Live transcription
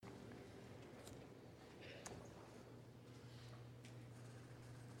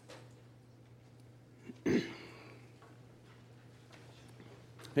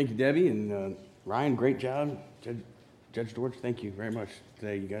Thank you, Debbie, and Ryan, great job. Judge George, thank you very much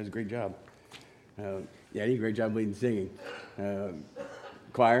today. You guys, great job. Yeah, you did a great job leading singing.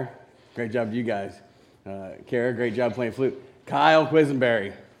 Choir, great job to you guys. Kara, great job playing flute. Kyle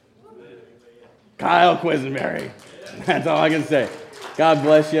Quisenberry. That's all I can say. God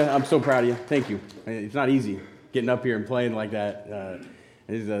bless you. I'm so proud of you. Thank you. It's not easy getting up here and playing like that.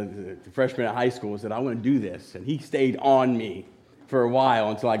 He's a freshman at high school said, I want to do this. And he stayed on me for a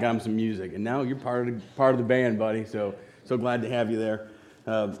while until I got him some music. And now you're part of the band, buddy. So glad to have you there.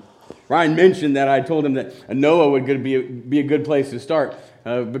 Ryan mentioned that I told him that Noah would be a good place to start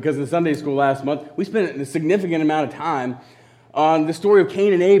because in Sunday school last month, we spent a significant amount of time on the story of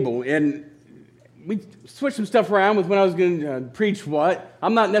Cain and Abel. And we switched some stuff around with when I was going to preach what.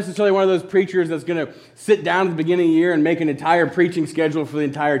 I'm not necessarily one of those preachers that's going to sit down at the beginning of the year and make an entire preaching schedule for the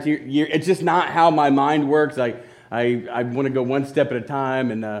entire year. It's just not how my mind works. I want to go one step at a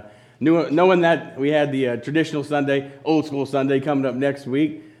time. And knowing that we had the traditional Sunday, old school Sunday coming up next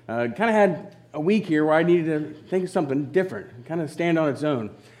week, kind of had a week here where I needed to think of something different, kind of stand on its own.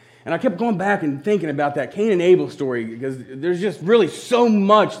 And I kept going back and thinking about that Cain and Abel story because there's just really so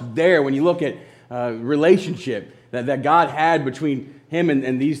much there when you look at relationship that God had between him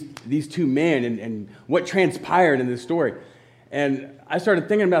and these two men and what transpired in this story. And I started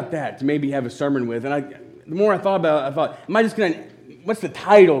thinking about that to maybe have a sermon with. And the more I thought about it, I thought, what's the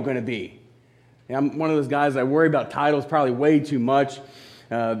title going to be? And I'm one of those guys, I worry about titles probably way too much.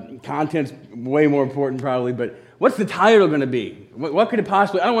 Content's way more important probably, but what's the title going to be? What could it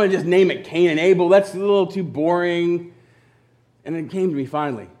possibly, I don't want to just name it Cain and Abel. That's a little too boring. And it came to me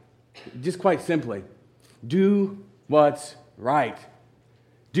finally. Just quite simply, do what's right.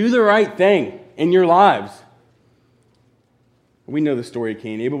 Do the right thing in your lives. We know the story of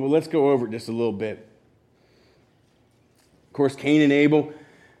Cain and Abel, but let's go over it just a little bit. Of course, Cain and Abel,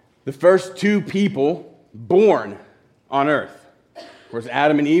 the first two people born on earth. Of course,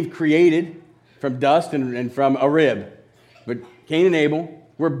 Adam and Eve created from dust and from a rib. But Cain and Abel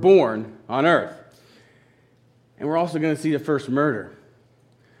were born on earth. And we're also going to see the first murder.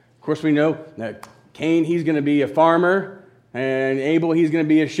 Of course, we know that Cain, he's going to be a farmer, and Abel, he's going to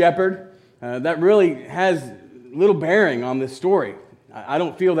be a shepherd. That really has little bearing on this story. I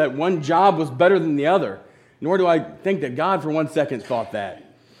don't feel that one job was better than the other, nor do I think that God for 1 second thought that.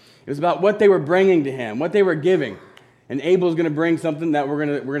 It was about what they were bringing to him, what they were giving. And Abel's going to bring something that we're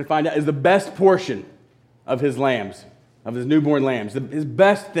going to find out is the best portion of his lambs, of his newborn lambs, his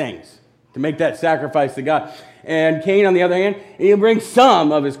best things to make that sacrifice to God. And Cain, on the other hand, he'll bring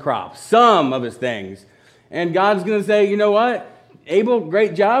some of his crops, some of his things. And God's going to say, you know what? Abel,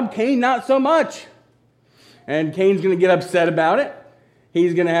 great job. Cain, not so much. And Cain's going to get upset about it.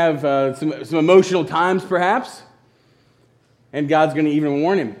 He's going to have some emotional times, perhaps. And God's going to even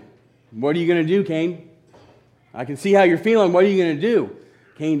warn him. What are you going to do, Cain? I can see how you're feeling. What are you going to do?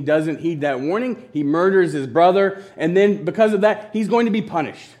 Cain doesn't heed that warning. He murders his brother. And then because of that, he's going to be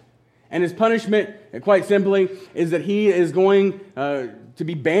punished. And his punishment, quite simply, is that he is going to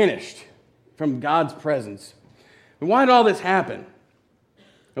be banished from God's presence. And why did all this happen?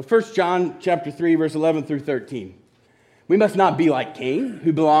 Well, 1 John chapter 3, verse 11 through 13. We must not be like Cain,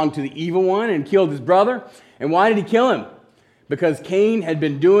 who belonged to the evil one and killed his brother. And why did he kill him? Because Cain had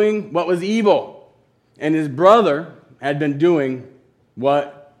been doing what was evil, and his brother had been doing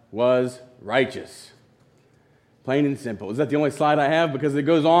what was righteous. Plain and simple. Is that the only slide I have? Because it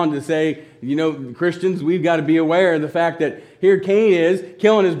goes on to say, Christians, we've got to be aware of the fact that here Cain is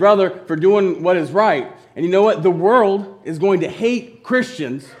killing his brother for doing what is right. And you know what? The world is going to hate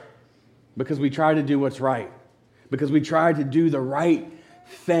Christians because we try to do what's right. Because we try to do the right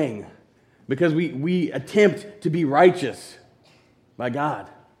thing. Because we attempt to be righteous by God.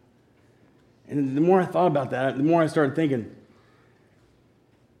 And the more I thought about that, the more I started thinking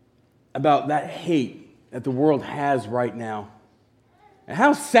about that hate that the world has right now. And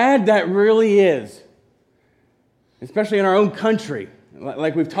how sad that really is. Especially in our own country.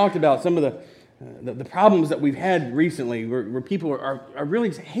 Like we've talked about some of the problems that we've had recently where people are really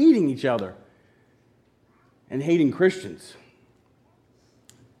hating each other and hating Christians.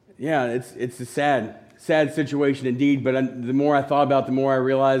 Yeah, it's a sad situation indeed, but the more I thought about it, the more I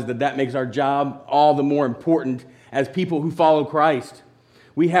realized that makes our job all the more important as people who follow Christ.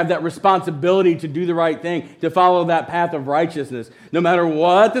 We have that responsibility to do the right thing, to follow that path of righteousness, no matter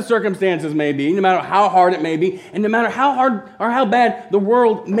what the circumstances may be, no matter how hard it may be, and no matter how hard or how bad the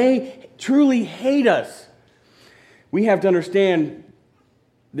world may truly hate us. We have to understand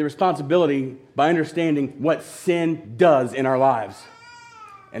the responsibility by understanding what sin does in our lives.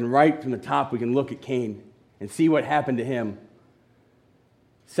 And right from the top, we can look at Cain and see what happened to him.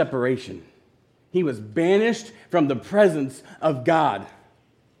 separation. He was banished from the presence of God.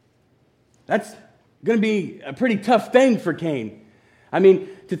 That's going to be a pretty tough thing for Cain. I mean,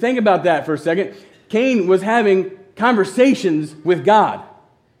 to think about that for a second, Cain was having conversations with God.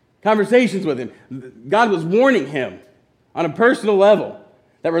 Conversations with him. God was warning him on a personal level.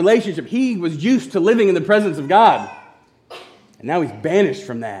 That relationship, he was used to living in the presence of God. And now he's banished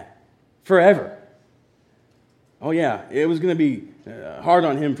from that forever. Oh yeah, it was going to be hard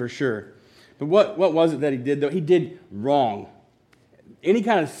on him for sure. But what was it that he did, though? He did wrong. Any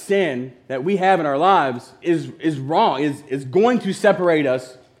kind of sin that we have in our lives is wrong, is going to separate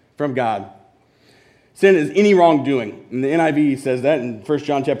us from God. Sin is any wrongdoing. And the NIV says that in 1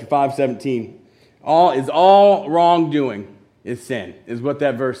 John chapter 5:17. All wrongdoing is sin, is what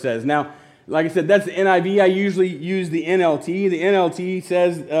that verse says. Now, like I said, that's the NIV. I usually use the NLT. The NLT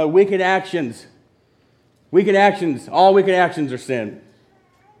says wicked actions. Wicked actions, all wicked actions are sin.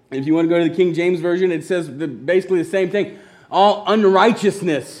 If you want to go to the King James Version, it says basically the same thing. All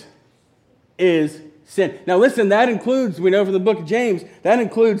unrighteousness is sin. Now listen, that includes, we know from the book of James, that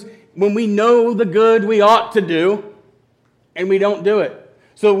includes when we know the good we ought to do and we don't do it.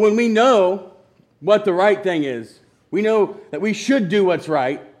 So when we know what the right thing is, we know that we should do what's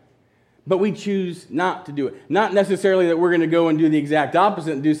right, but we choose not to do it. Not necessarily that we're going to go and do the exact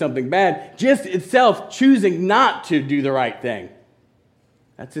opposite and do something bad, just itself choosing not to do the right thing.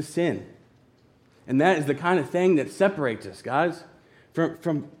 That's a sin. And that is the kind of thing that separates us, guys,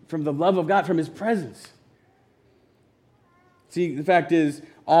 from the love of God, from His presence. See, the fact is,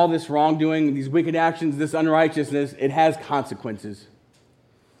 all this wrongdoing, these wicked actions, this unrighteousness, it has consequences.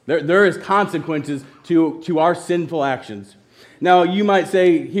 There is consequences to our sinful actions. Now, you might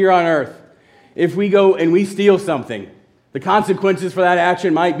say, here on earth, if we go and we steal something, the consequences for that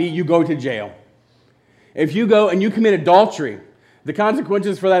action might be you go to jail. If you go and you commit adultery, the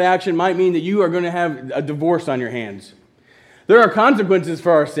consequences for that action might mean that you are going to have a divorce on your hands. There are consequences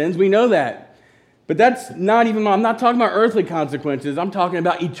for our sins. We know that. But that's not even, I'm not talking about earthly consequences. I'm talking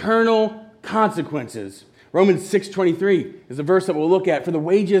about eternal consequences. Romans 6:23 is a verse that we'll look at. For the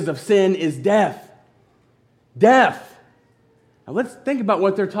wages of sin is death. Death. Now let's think about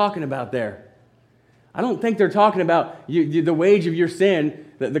what they're talking about there. I don't think they're talking about the wage of your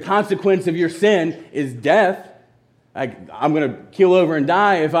sin, the consequence of your sin is death. I'm going to keel over and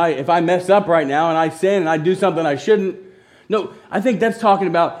die if I mess up right now and I sin and I do something I shouldn't. No, I think that's talking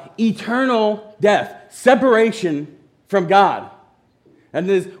about eternal death, separation from God. That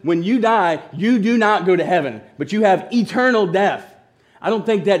is, when you die, you do not go to heaven, but you have eternal death. I don't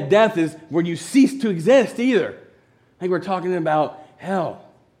think that death is where you cease to exist either. I think we're talking about hell,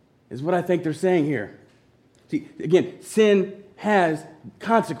 is what I think they're saying here. See, again, sin has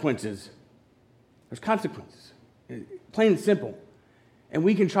consequences. There's consequences, plain and simple. And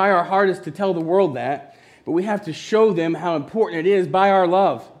we can try our hardest to tell the world that, but we have to show them how important it is by our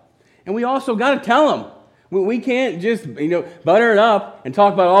love. And we also got to tell them. We can't just, butter it up and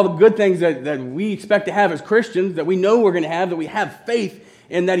talk about all the good things that we expect to have as Christians, that we know we're going to have, that we have faith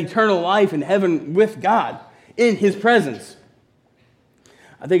in that eternal life in heaven with God, in His presence.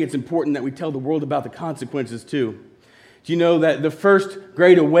 I think it's important that we tell the world about the consequences too. Do you know that the first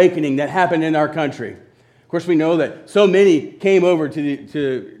great awakening that happened in our country, of course we know that so many came over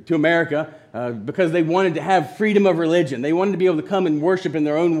to America because they wanted to have freedom of religion. They wanted to be able to come and worship in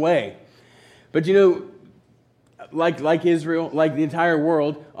their own way. But like Israel, like the entire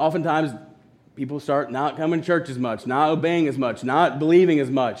world, oftentimes people start not coming to church as much, not obeying as much, not believing as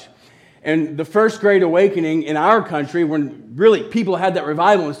much. And the first great awakening in our country, when really people had that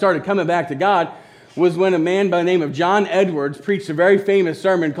revival and started coming back to God, was when a man by the name of John Edwards preached a very famous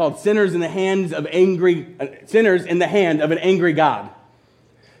sermon called Sinners in the Hand of an Angry God.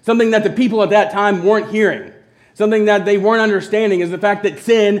 Something that the people at that time weren't hearing. Something that they weren't understanding is the fact that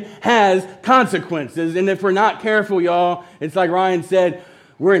sin has consequences. And if we're not careful, y'all, it's like Ryan said,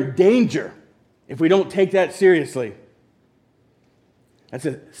 we're in danger if we don't take that seriously. That's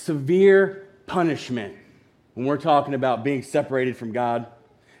a severe punishment when we're talking about being separated from God.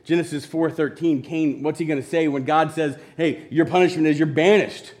 Genesis 4:13, Cain, what's he going to say when God says, hey, your punishment is you're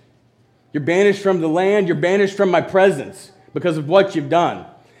banished. You're banished from the land. You're banished from my presence because of what you've done.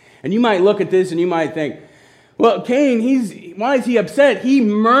 And you might look at this and you might think, well, Cain, why is he upset? He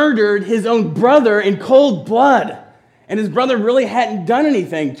murdered his own brother in cold blood. And his brother really hadn't done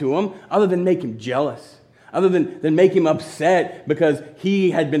anything to him other than make him jealous, other than make him upset because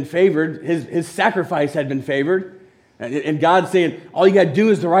he had been favored, his sacrifice had been favored. And God's saying, all you got to do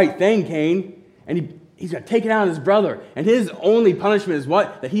is the right thing, Cain. And he's going to take it out on his brother. And his only punishment is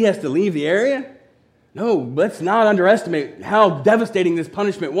what? That he has to leave the area? No, let's not underestimate how devastating this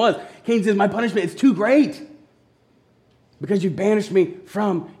punishment was. Cain says, my punishment is too great because you banished me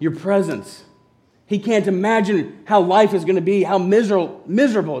from your presence. He can't imagine how life is going to be, how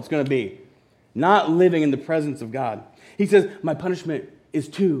miserable it's going to be, not living in the presence of God. He says, my punishment is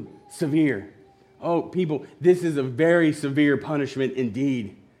too severe. Oh, people, this is a very severe punishment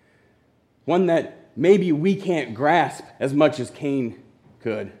indeed. One that maybe we can't grasp as much as Cain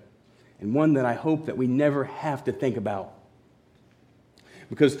could. And one that I hope that we never have to think about.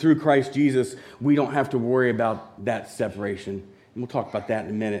 Because through Christ Jesus, we don't have to worry about that separation. And we'll talk about that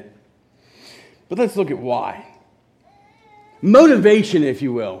in a minute. But let's look at why. Motivation, if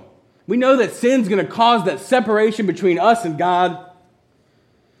you will. We know that sin's going to cause that separation between us and God.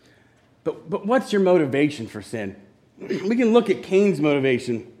 But what's your motivation for sin? We can look at Cain's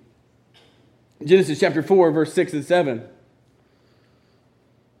motivation. Genesis chapter 4, verse 6 and 7.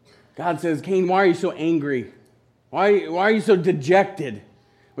 God says, Cain, why are you so angry? Why are you so dejected?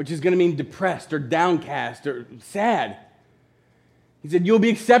 Which is going to mean depressed or downcast or sad. He said, you'll be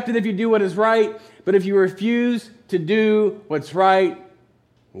accepted if you do what is right, but if you refuse to do what's right,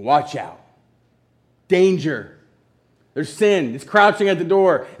 watch out. Danger. There's sin. It's crouching at the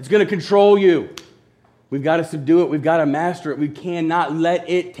door. It's going to control you. We've got to subdue it. We've got to master it. We cannot let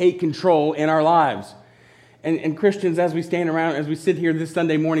it take control in our lives. And Christians, as we stand around, as we sit here this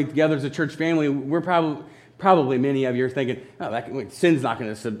Sunday morning together as a church family, we're probably many of you are thinking, oh, sin's not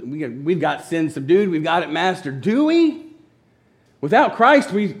going to, we've got sin subdued. We've got it mastered. Do we? Without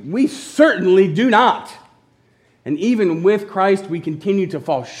Christ, we certainly do not. And even with Christ, we continue to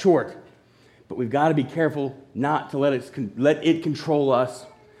fall short. But we've got to be careful not to let it control us.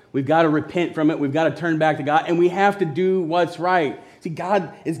 We've got to repent from it. We've got to turn back to God. And we have to do what's right. See,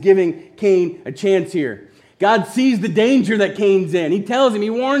 God is giving Cain a chance here. God sees the danger that Cain's in. He tells him, he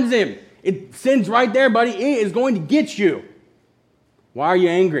warns him. Sin's right there, buddy. It is going to get you. Why are you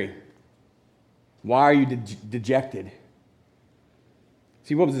angry? Why are you dejected?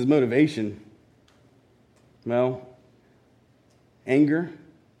 See, what was his motivation? Well, anger.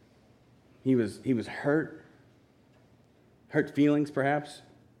 He was hurt. Hurt feelings, perhaps.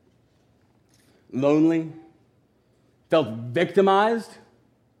 Lonely. Felt victimized.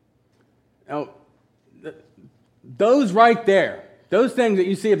 Now, those right there, those things that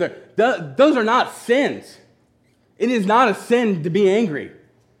you see up there, those are not sins. It is not a sin to be angry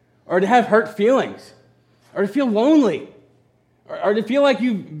or to have hurt feelings or to feel lonely or to feel like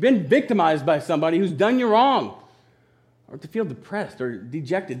you've been victimized by somebody who's done you wrong or to feel depressed or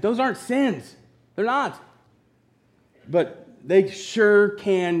dejected. Those aren't sins. They're not. But they sure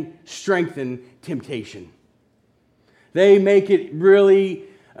can strengthen temptation. They make it really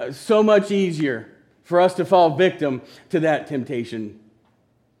so much easier for us to fall victim to that temptation.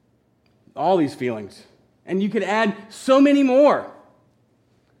 All these feelings. And you could add so many more.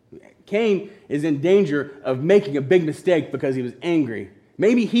 Cain is in danger of making a big mistake because he was angry.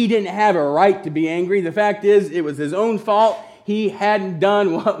 Maybe he didn't have a right to be angry. The fact is, it was his own fault. He hadn't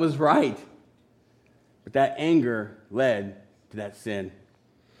done what was right. But that anger led to that sin.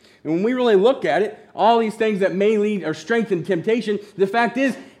 And when we really look at it, all these things that may lead or strengthen temptation, the fact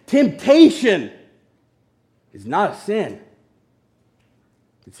is, temptation is not a sin.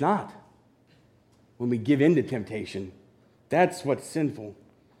 It's not. When we give in to temptation, that's what's sinful.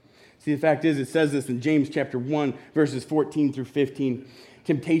 See, the fact is, it says this in James chapter 1, verses 14 through 15.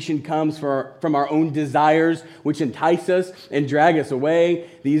 Temptation comes from our own desires, which entice us and drag us away.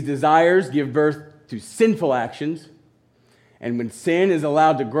 These desires give birth to sinful actions. And when sin is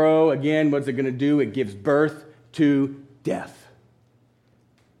allowed to grow, again, what's it going to do? It gives birth to death.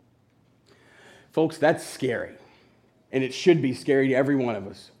 Folks, that's scary. And it should be scary to every one of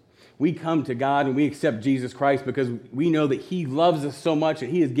us. We come to God and we accept Jesus Christ because we know that He loves us so much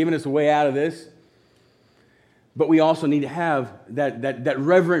and He has given us a way out of this. But we also need to have that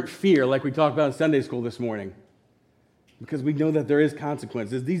reverent fear like we talked about in Sunday school this morning. Because we know that there is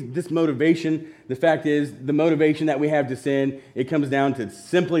consequences. This motivation, the fact is, the motivation that we have to sin, it comes down to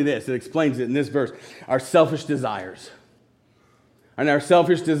simply this. It explains it in this verse. Our selfish desires. And our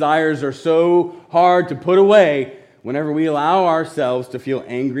selfish desires are so hard to put away whenever we allow ourselves to feel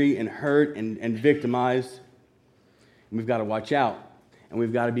angry and hurt and victimized. And we've got to watch out. And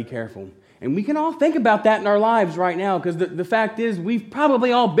we've got to be careful. And we can all think about that in our lives right now because the fact is we've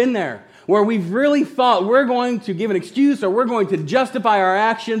probably all been there where we've really thought we're going to give an excuse or we're going to justify our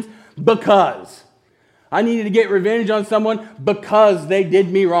actions because I needed to get revenge on someone because they did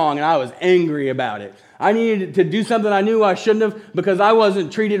me wrong and I was angry about it. I needed to do something I knew I shouldn't have because I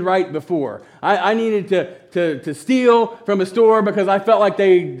wasn't treated right before. I needed to steal from a store because I felt like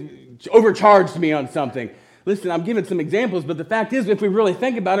they overcharged me on something. Listen, I'm giving some examples, but the fact is, if we really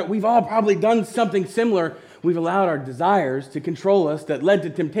think about it, we've all probably done something similar. We've allowed our desires to control us that led to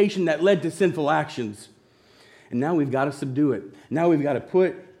temptation, that led to sinful actions. And now we've got to subdue it. Now we've got to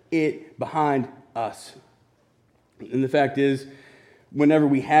put it behind us. And the fact is, whenever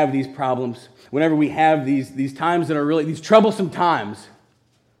we have these problems, whenever we have these times that are really, these troublesome times,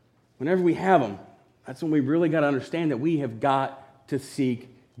 whenever we have them, that's when we really got to understand that we have got to seek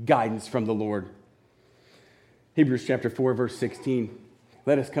guidance from the Lord. Hebrews chapter 4, verse 16.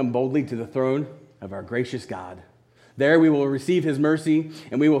 Let us come boldly to the throne of our gracious God. There we will receive his mercy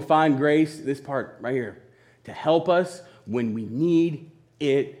and we will find grace, this part right here, to help us when we need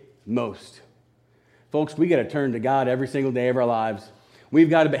it most. Folks, we got to turn to God every single day of our lives. We've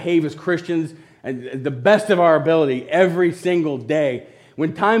got to behave as Christians and the best of our ability every single day.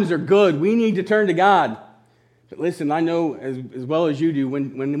 When times are good, we need to turn to God. But listen, I know as well as you do,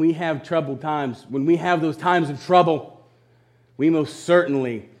 when we have troubled times, when we have those times of trouble, we most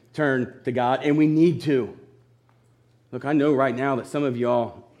certainly turn to God, and we need to. Look, I know right now that some of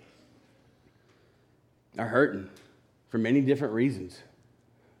y'all are hurting for many different reasons.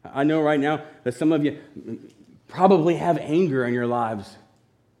 I know right now that some of you probably have anger in your lives.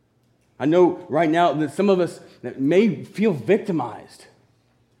 I know right now that some of us may feel victimized.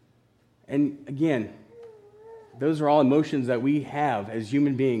 And again, those are all emotions that we have as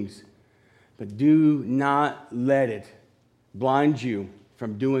human beings. But do not let it blind you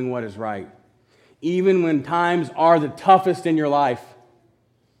from doing what is right. Even when times are the toughest in your life,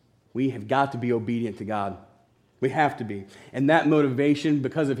 we have got to be obedient to God. We have to be. And that motivation,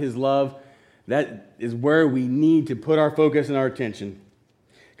 because of his love, that is where we need to put our focus and our attention.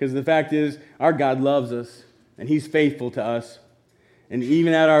 Because the fact is, our God loves us, and he's faithful to us. And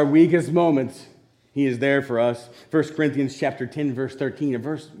even at our weakest moments, he is there for us. 1 Corinthians chapter 10, verse 13, a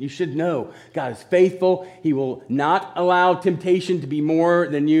verse you should know. God is faithful. He will not allow temptation to be more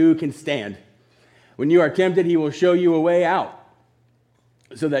than you can stand. When you are tempted, he will show you a way out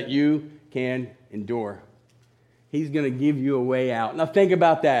so that you can endure. He's going to give you a way out. Now think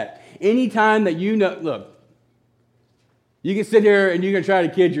about that. Anytime that you know, look, you can sit here and you can try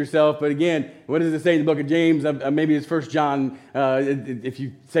to kid yourself, but again, what does it say in the book of James? Maybe it's 1 John. If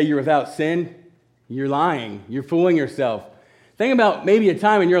you say you're without sin, you're lying. You're fooling yourself. Think about maybe a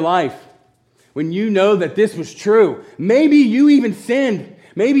time in your life when you know that this was true. Maybe you even sinned.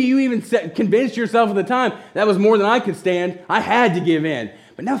 Maybe you even convinced yourself at the time that was more than I could stand. I had to give in.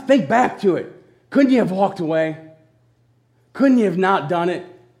 But now think back to it. Couldn't you have walked away? Couldn't you have not done it?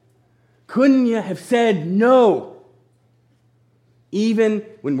 Couldn't you have said no? Even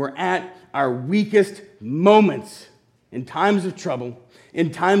when we're at our weakest moments, in times of trouble,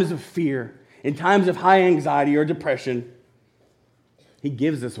 in times of fear, in times of high anxiety or depression, he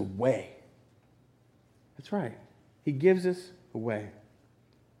gives us a way. That's right. He gives us a way.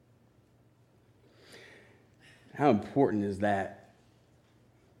 How important is that?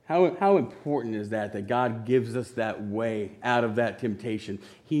 How important is that God gives us that way out of that temptation?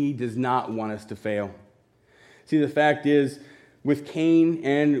 He does not want us to fail. See, the fact is, with Cain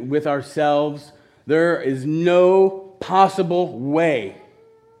and with ourselves, there is no possible way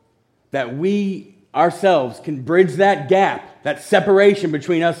that we ourselves can bridge that gap, that separation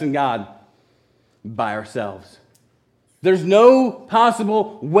between us and God by ourselves. There's no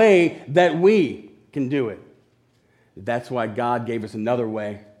possible way that we can do it. That's why God gave us another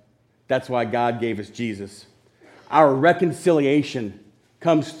way. That's why God gave us Jesus. Our reconciliation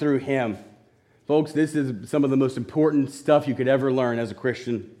comes through him. Folks, this is some of the most important stuff you could ever learn as a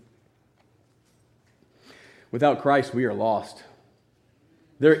Christian. Without Christ, we are lost.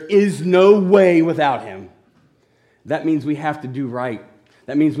 There is no way without him. That means we have to do right.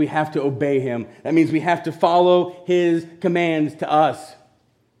 That means we have to obey him. That means we have to follow his commands to us.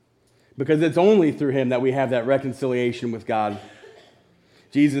 Because it's only through him that we have that reconciliation with God.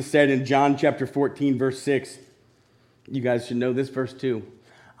 Jesus said in John chapter 14, verse 6, you guys should know this verse too.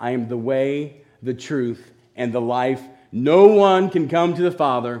 I am the way, the truth, and the life. No one can come to the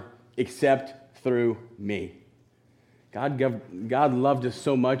Father except through me. God loved us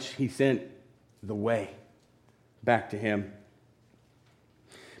so much, he sent the way back to him.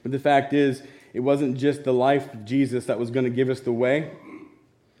 But the fact is, it wasn't just the life of Jesus that was going to give us the way.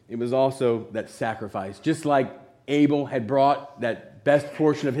 It was also that sacrifice. Just like Abel had brought that best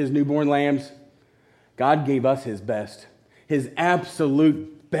portion of his newborn lambs, God gave us his best, his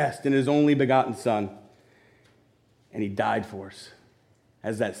absolute best in his only begotten Son. And he died for us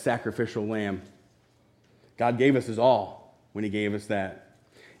as that sacrificial lamb. God gave us his all when he gave us that.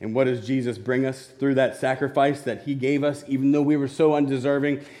 And what does Jesus bring us through that sacrifice that he gave us? Even though we were so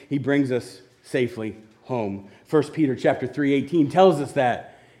undeserving, he brings us safely home. 1 Peter chapter 3:18 tells us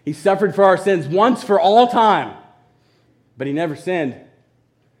that. He suffered for our sins once for all time, but he never sinned.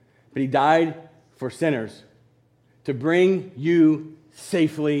 But he died for sinners to bring you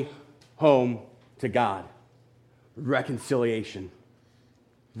safely home to God. Reconciliation.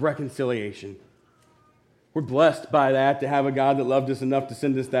 Reconciliation. We're blessed by that, to have a God that loved us enough to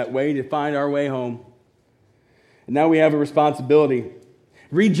send us that way, to find our way home. And now we have a responsibility.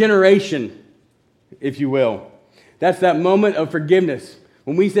 Regeneration, if you will. That's that moment of forgiveness.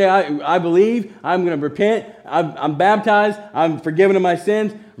 When we say, I believe, I'm going to repent, I'm baptized, I'm forgiven of my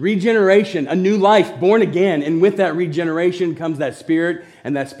sins. Regeneration, a new life, born again. And with that regeneration comes that Spirit,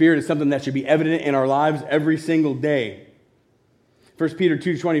 and that Spirit is something that should be evident in our lives every single day. 1 Peter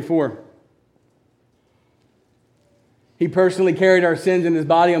 2:24. He personally carried our sins in his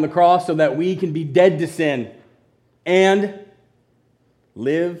body on the cross so that we can be dead to sin and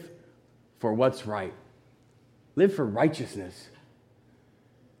live for what's right. Live for righteousness.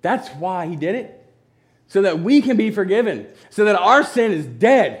 That's why he did it. So that we can be forgiven. So that our sin is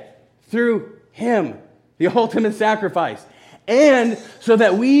dead through him, the ultimate sacrifice. And so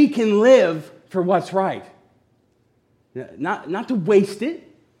that we can live for what's right. Not to waste it,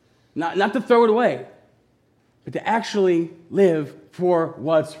 not to throw it away, but to actually live for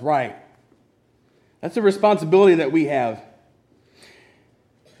what's right. That's a responsibility that we have.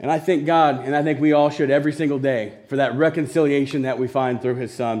 And I thank God, and I think we all should every single day, for that reconciliation that we find through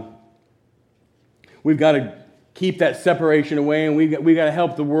his Son. We've got to keep that separation away, and we've got to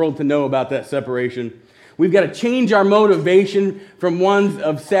help the world to know about that separation. We've got to change our motivation from ones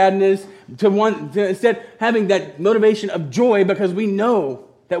of sadness to instead having that motivation of joy, because we know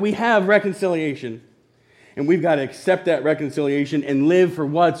that we have reconciliation. And we've got to accept that reconciliation and live for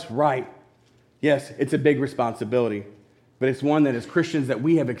what's right. Yes, it's a big responsibility, but it's one that as Christians that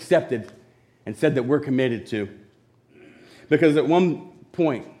we have accepted and said that we're committed to. Because at one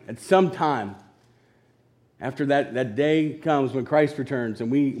point, at some time, after that day comes when Christ returns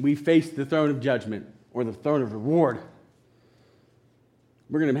and we face the throne of judgment or the throne of reward,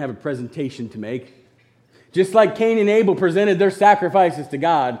 we're going to have a presentation to make. Just like Cain and Abel presented their sacrifices to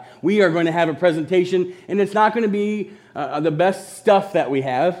God, we are going to have a presentation, and it's not going to be the best stuff that we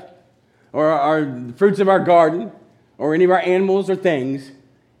have, or our fruits of our garden, or any of our animals or things.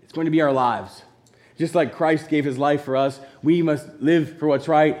 It's going to be our lives. Just like Christ gave his life for us, we must live for what's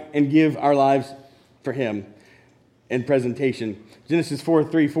right and give our lives for him in presentation. Genesis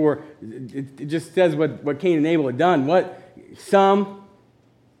 4:3-4, it just says what Cain and Abel had done. Some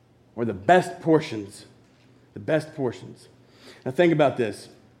were the best portions. The best portions. Now think about this.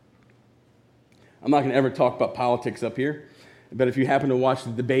 I'm not going to ever talk about politics up here, but if you happen to watch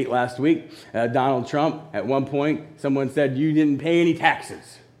the debate last week, Donald Trump, at one point, someone said, you didn't pay any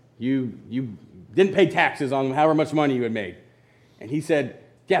taxes. You didn't pay taxes on however much money you had made. And he said,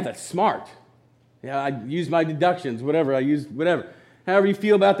 yeah, that's smart. Yeah, I used my deductions, whatever. However you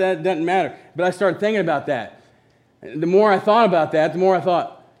feel about that, it doesn't matter. But I started thinking about that. The more I thought about that, the more I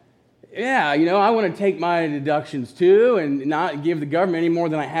thought, yeah, I want to take my deductions too and not give the government any more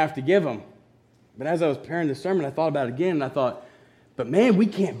than I have to give them. But as I was preparing the sermon, I thought about it again, and I thought, but man, we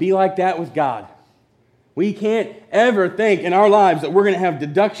can't be like that with God. We can't ever think in our lives that we're going to have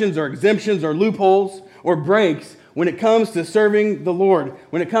deductions or exemptions or loopholes or breaks when it comes to serving the Lord,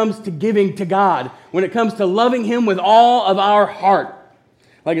 when it comes to giving to God, when it comes to loving him with all of our heart.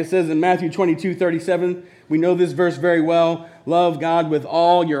 Like it says in Matthew 22:37, we know this verse very well. Love God with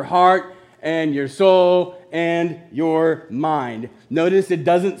all your heart and your soul and your mind. Notice it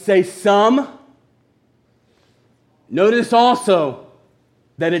doesn't say some. Notice also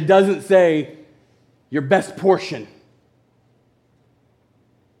that it doesn't say your best portion.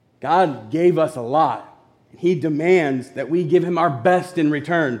 God gave us a lot. He demands that we give him our best in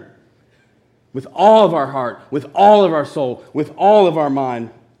return. With all of our heart, with all of our soul, with all of our mind.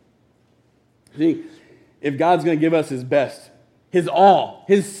 See, if God's going to give us his best, his all,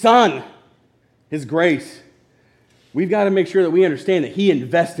 his Son, his grace, we've got to make sure that we understand that he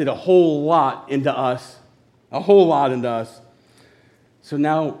invested a whole lot into us. A whole lot into us. So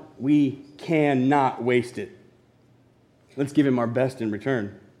now we cannot waste it. Let's give him our best in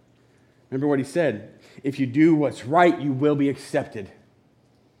return. Remember what he said. If you do what's right, you will be accepted.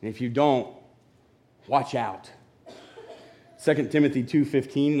 And if you don't, watch out. 2 Timothy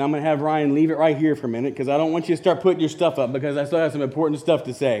 2:15, and I'm going to have Ryan leave it right here for a minute because I don't want you to start putting your stuff up because I still have some important stuff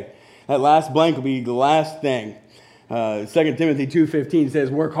to say. That last blank will be the last thing. 2 Timothy 2:15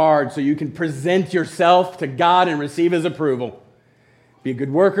 says, work hard so you can present yourself to God and receive his approval. Be a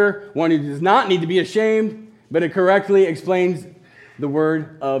good worker, one who does not need to be ashamed, but it correctly explains the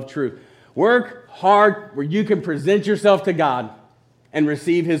word of truth. Work hard where you can present yourself to God and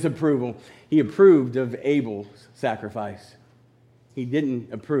receive his approval. He approved of Abel's sacrifice. He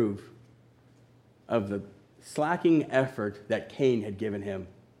didn't approve of the slacking effort that Cain had given him.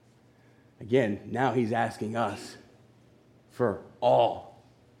 Again, now he's asking us for all.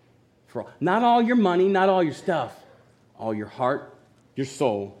 Not all your money, not all your stuff, all your heart, your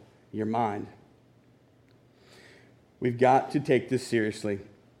soul, your mind. We've got to take this seriously.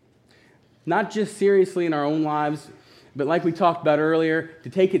 Not just seriously in our own lives, but like we talked about earlier, to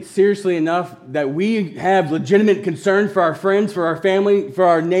take it seriously enough that we have legitimate concern for our friends, for our family, for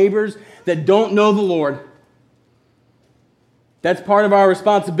our neighbors that don't know the Lord. That's part of our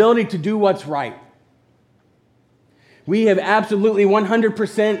responsibility to do what's right. We have absolutely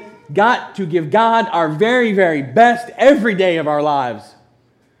 100% got to give God our very, very best every day of our lives.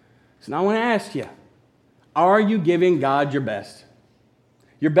 So now I want to ask you, are you giving God your best?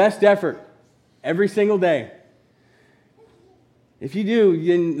 Your best effort every single day? If you do,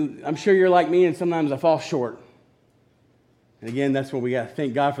 then I'm sure you're like me, and sometimes I fall short. And again, that's what we got to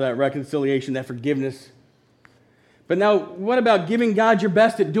thank God for, that reconciliation, that forgiveness. But now, what about giving God your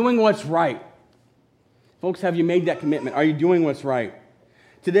best at doing what's right? Folks, have you made that commitment? Are you doing what's right?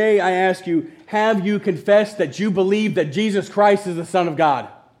 Today, I ask you, have you confessed that you believe that Jesus Christ is the Son of God?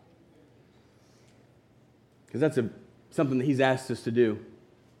 Because that's something that he's asked us to do.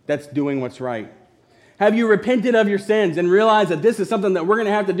 That's doing what's right. Have you repented of your sins and realized that this is something that we're going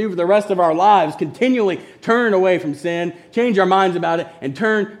to have to do for the rest of our lives? Continually turn away from sin, change our minds about it, and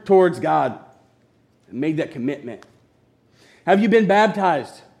turn towards God. And make that commitment. Have you been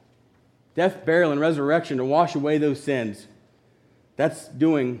baptized? Death, burial, and resurrection to wash away those sins. That's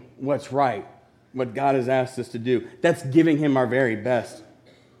doing what's right, what God has asked us to do. That's giving him our very best.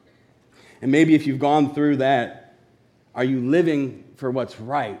 And maybe if you've gone through that, are you living for what's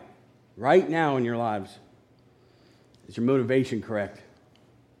right now in your lives? Is your motivation correct?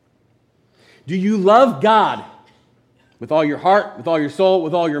 Do you love God with all your heart, with all your soul,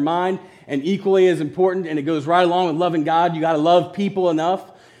 with all your mind? And equally as important, and it goes right along with loving God, you got to love people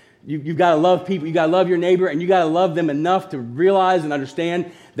enough. You've got to love people. You got to love your neighbor, and you got to love them enough to realize and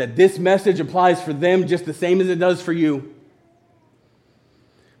understand that this message applies for them just the same as it does for you.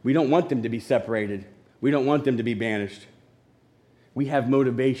 We don't want them to be separated. We don't want them to be banished. We have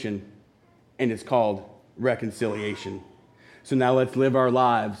motivation, and it's called reconciliation. So now let's live our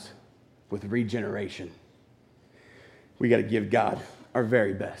lives with regeneration. We got to give God our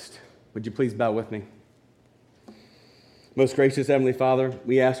very best. Would you please bow with me? Most gracious Heavenly Father,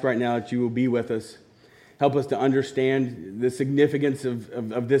 we ask right now that you will be with us. Help us to understand the significance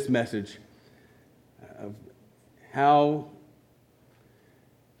of this message, of how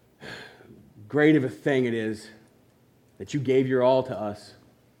great of a thing it is that you gave your all to us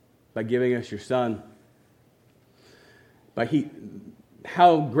by giving us your Son.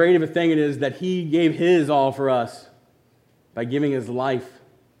 How great of a thing it is that he gave his all for us by giving his life,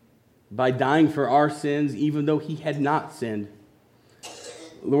 by dying for our sins, even though he had not sinned.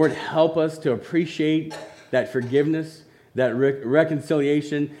 Lord, help us to appreciate that forgiveness, that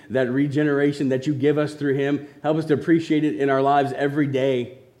reconciliation, that regeneration that you give us through him. Help us to appreciate it in our lives every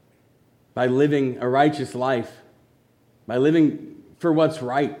day by living a righteous life, by living for what's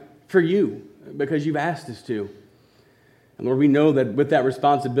right, for you, because you've asked us to. And Lord, we know that with that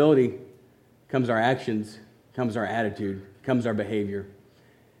responsibility comes our actions, comes our attitude, comes our behavior.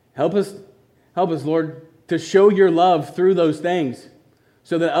 Help us, Lord, to show your love through those things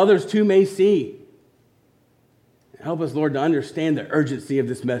so that others too may see. Help us, Lord, to understand the urgency of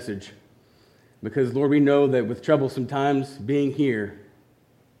this message. Because, Lord, we know that with troublesome times being here,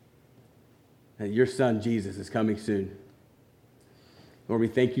 that your Son, Jesus, is coming soon. Lord, we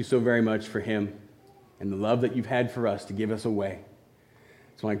thank you so very much for him and the love that you've had for us to give us away.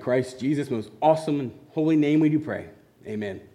 So in Christ Jesus' most awesome and holy name we do pray. Amen.